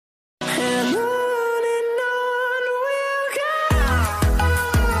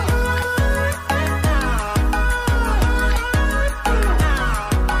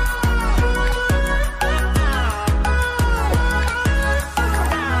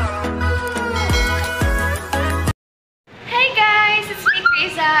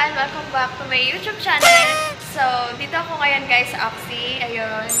may YouTube channel. So, dito ako ngayon guys sa Oxy.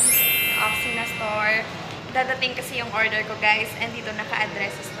 Ayun, Oxy na store. Dadating kasi yung order ko guys and dito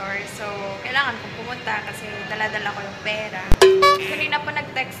naka-address sa store. So, kailangan kong pumunta kasi dala-dala ko yung pera. Kanina pa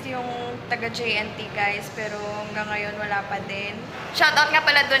nag-text yung taga-JNT guys pero hanggang ngayon wala pa din. Shoutout nga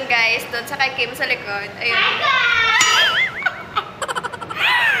pala dun guys, dun sa kay Kim sa likod. Ayun. Hi guys!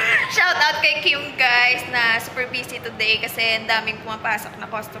 Shoutout kay Kim guys na super busy today kasi ang daming pumapasok na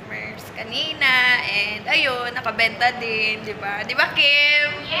customers kanina and ayun, nakabenta din, di ba? Di ba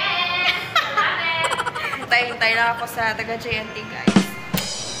Kim? Yes! Hintay lang ako sa taga-JNT guys.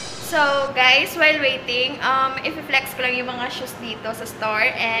 So guys, while waiting, i-flex ko lang yung mga shoes dito sa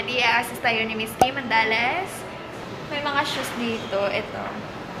store and i-assist tayo ni Miss Kim Mandales. May mga shoes dito, ito.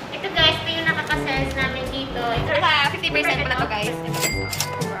 Ito guys, ito yung nakaka-sales namin dito. Ito 50% pala to guys.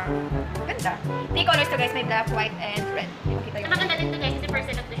 Ganda. 3 colors to guys, may black, white, and red. Makita yun. Maganda din to guys,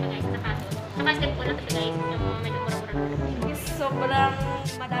 50% off to siya guys, nakatos. Naka-step ko lang to guys, yung medyo mura-mura. Sobrang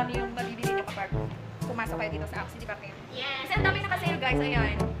madami yung mabibili nyo kapag pumasok kayo dito sa Oxy, di ba Kim? Yes. Kasi ang dami naka-sale guys,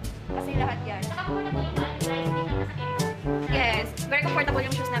 ayan. Kasi lahat yan. Saka comfortable yung guys, hindi ka masakit. Yes, very comfortable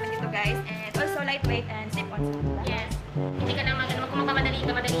yung shoes namin dito guys. And also lightweight and slip-on. Yes. Hindi ka na kung magmamadali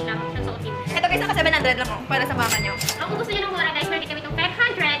ka, madali lang siyang suotin. Ito guys, naka 700 lang oh, para sa mama nyo. Kung gusto nyo ng mura guys, meron kami itong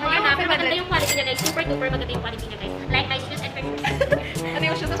 500. Pero maganda yung quality niya guys, super duper maganda yung quality niya guys. Like my shoes and shoes. Ano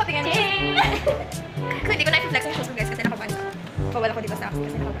yung shoes mo? Patingin mo. Hindi ko na i-flex yung shoes mo guys kasi nakabans ako. Bawal ako dito sa Oxy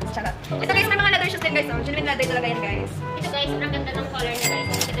kasi nakabans. Charot. Ito guys, may mga leather shoes din guys. Genuine leather talaga yan guys. Ito guys, sobrang ganda ng color niya guys.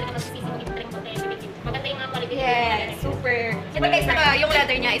 Hindi ka talaga magsisisi mo ito talaga maganda yung mga quality niya. Yes, super. Ito guys, yung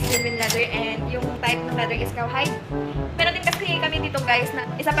leather niya is genuine leather and yung type ng leather is cowhide. Meron din kasi kami dito guys na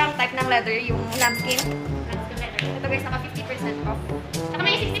isa pang type ng leather, yung lambskin. Ito guys, naka 50% off. Saka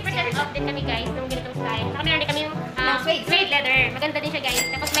may 60% off din kami guys, ng ganitong style. Saka meron din kami yung suede leather. Maganda din siya guys.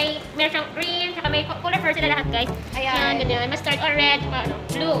 Tapos meron siyang green, saka may color fur sila lahat guys. Ayan, ganyan. Mustard or red,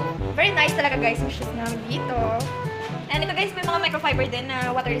 blue. Very nice talaga guys yung shoes namin dito. And ito guys, may mga microfiber din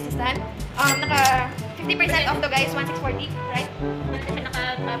na water resistant. Naka 50% off to guys, 1640, right?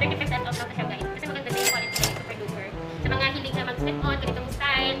 Naka 30% off na siya guys. Kasi maganda din yung quality guys, super duper. Sa mga hilig na mag-slip on, ganitong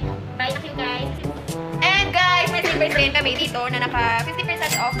style, buy na kayo guys. And guys, may slippers din kami dito na naka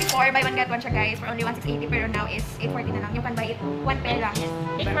 50% off before. Buy one get one siya guys for only 1680 pero now is 840 na lang. You can buy it one pair lang.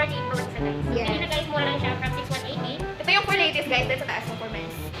 Yes. 840 for siya guys. Yes. Hindi na guys, mura lang siya from 6180. Ito yung for ladies guys, dito sa taas mo for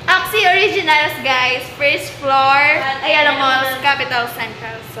men's. Oxy Originals guys, first floor, Ayala Malls, Capital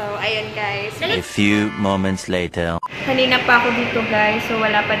Central. So, ayun guys. A few moments later. Kanina pa ako dito guys, so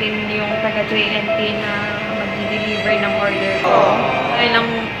wala pa din yung taga-JNT na mag-deliver ng order ko. Ilang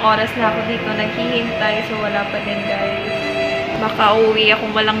oras na ako dito naghihintay, so wala pa din guys. Baka uwi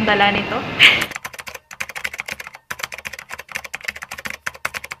akong walang dala nito.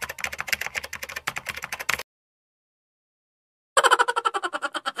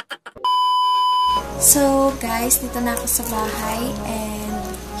 So guys, dito na ako sa bahay and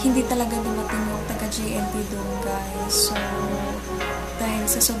hindi talaga dumating yung taga-JNT doon guys. So, dahil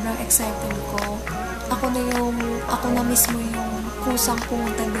sa sobrang excited ko, ako na mismo yung kusang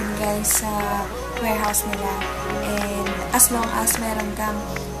pumunta din guys sa warehouse nila. And as long as meron kang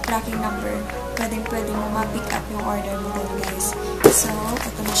tracking number, pwede mo ma-pick up yung order mo doon guys. So,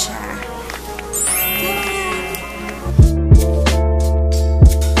 ito na siya. Tada!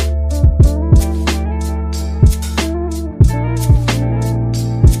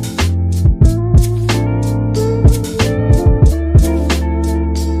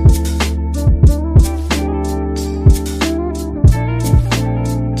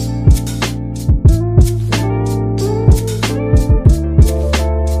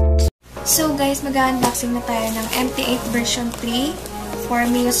 So guys, mag-unboxing na tayo ng MT8 version 3 for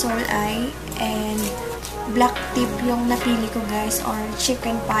Mio Soul Eye and black tip yung napili ko guys or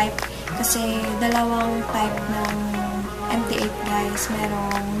chicken pipe kasi dalawang type ng MT8 guys.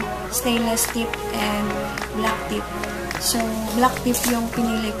 Merong stainless tip and black tip. So black tip yung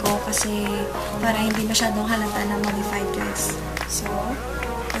pinili ko kasi para hindi masyadong halata na modified guys. So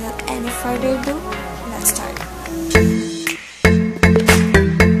without any further ado, let's start.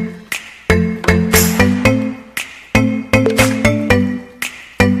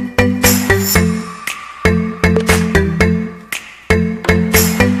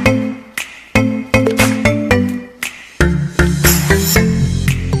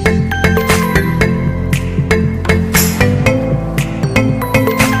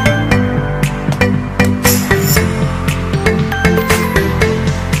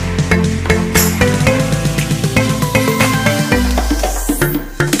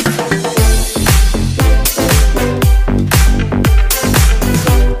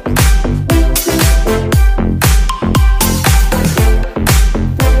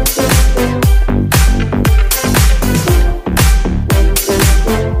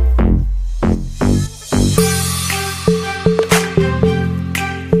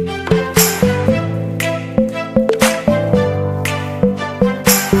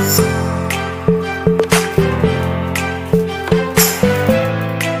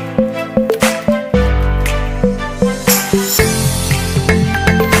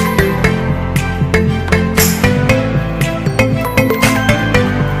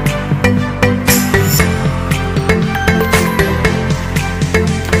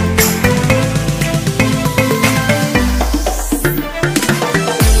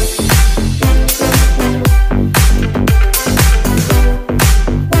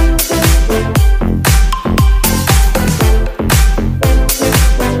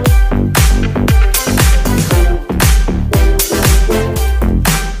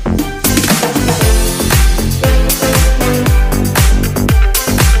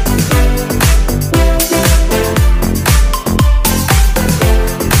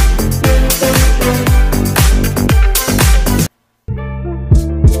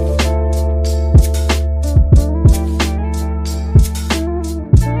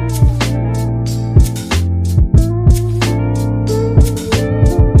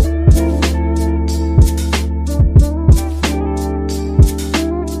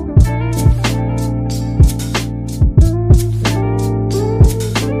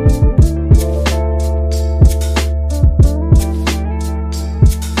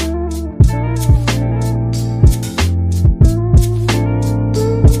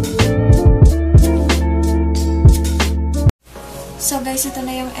 guys, ito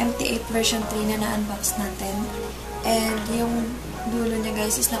na yung MT8 version 3 na na-unbox natin. And yung dulo niya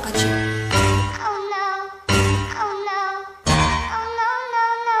guys is naka-chip.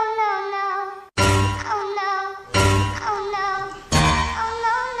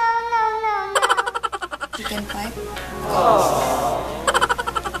 Chicken pipe.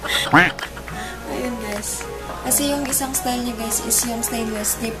 Ayun guys. Kasi yung isang style niya guys is yung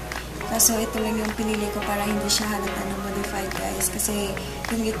stainless tip. Kaso ito lang yung pinili ko para hindi siya halata na modified guys. Kasi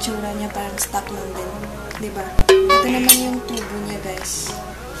yung itsura niya parang stock lang din. Diba? Ito naman yung tubo niya guys.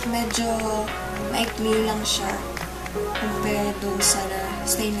 Medyo maikli lang siya compare dun sa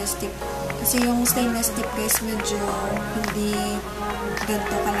stainless tip. Kasi yung stainless tip guys medyo hindi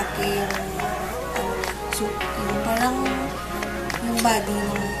ganito kalaki yung ano niya. So, yung parang yung body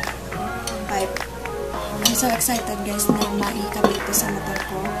ng pipe. I'm so excited guys na maikabit ko sa motor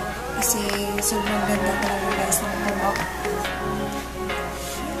ko. Kasi sobrang ganda talaga guys ng tunog.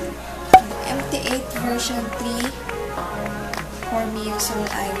 MT8 version 3 for me yung Soul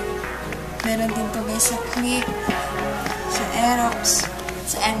I. Meron din to guys sa Click, sa Aerox,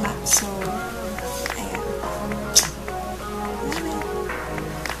 sa NMAX. So, ayan.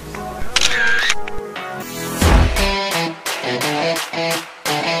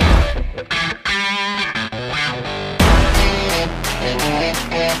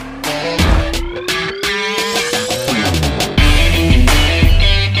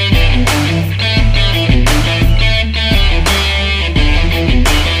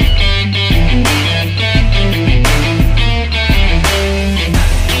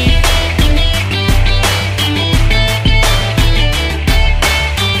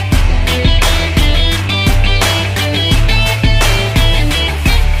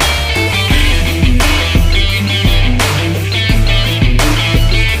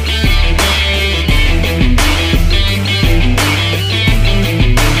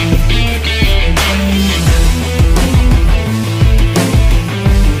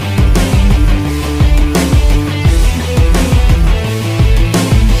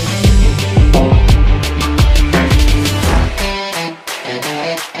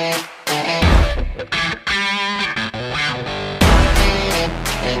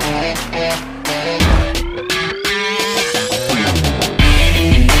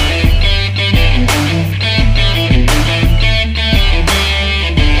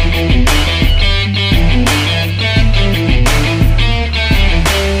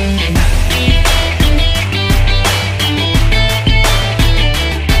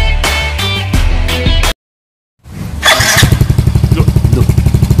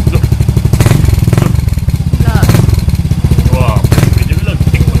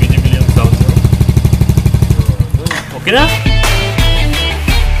 Okay na?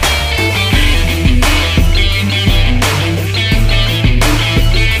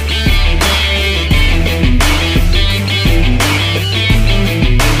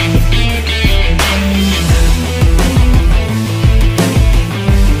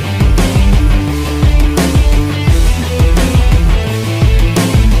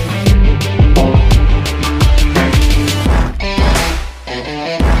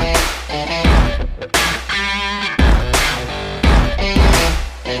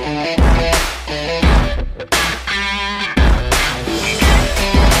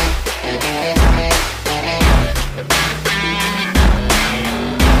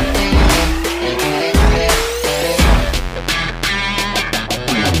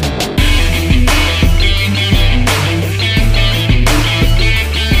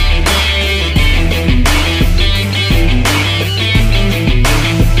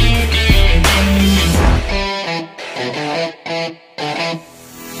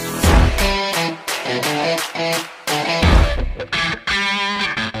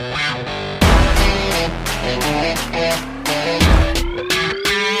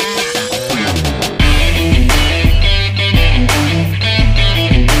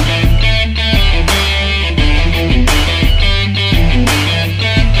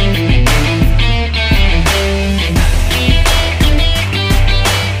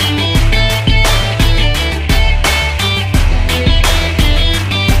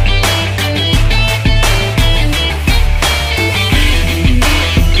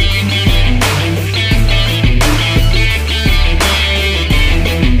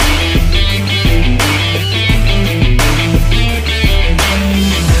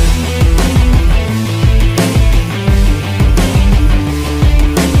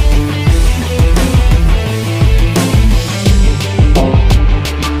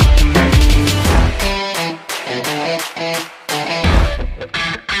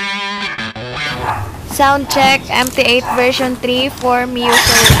 Sound check MT8 version 3 for Mio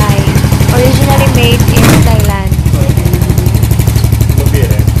Soul Eye. Originally made in Thailand.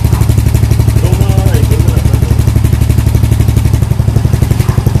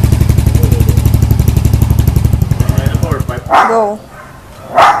 Go.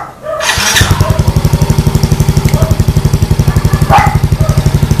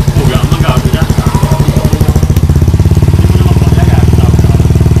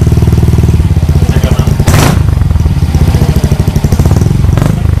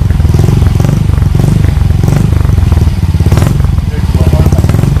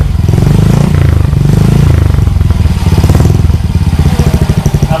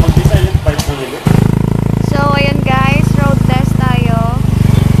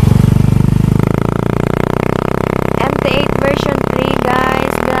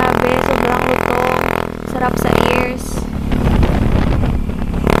 Sarap sa ears.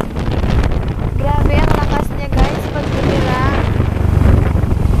 Grabe ang lakas niya guys pag binira.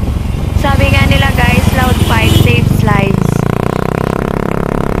 Sabi nga nila guys, loud pipe saves lives.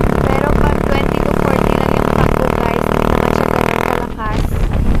 Pero pag 20 to 40 lang yung takbo guys, hindi naman siya ganun kalakas.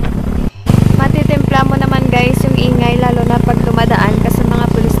 Matitimpla mo naman guys yung ingay, lalo na pag dumadaan ka sa mga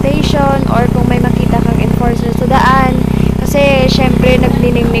police station or kung may makita kang enforcer sa daan. Kasi syempre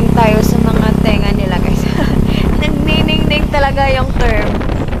nagniningning tayo sa mga tenga nila guys. Nagniningning talaga yung term.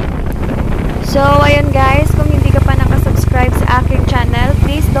 So, ayun guys, kung hindi ka pa nakasubscribe sa aking channel,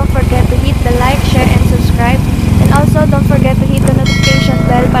 please don't forget to hit the like, share, and subscribe. And also, don't forget to hit the notification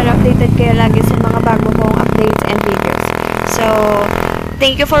bell para updated kayo lagi sa mga bago kong updates and videos. So,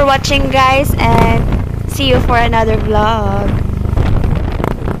 thank you for watching guys and see you for another vlog.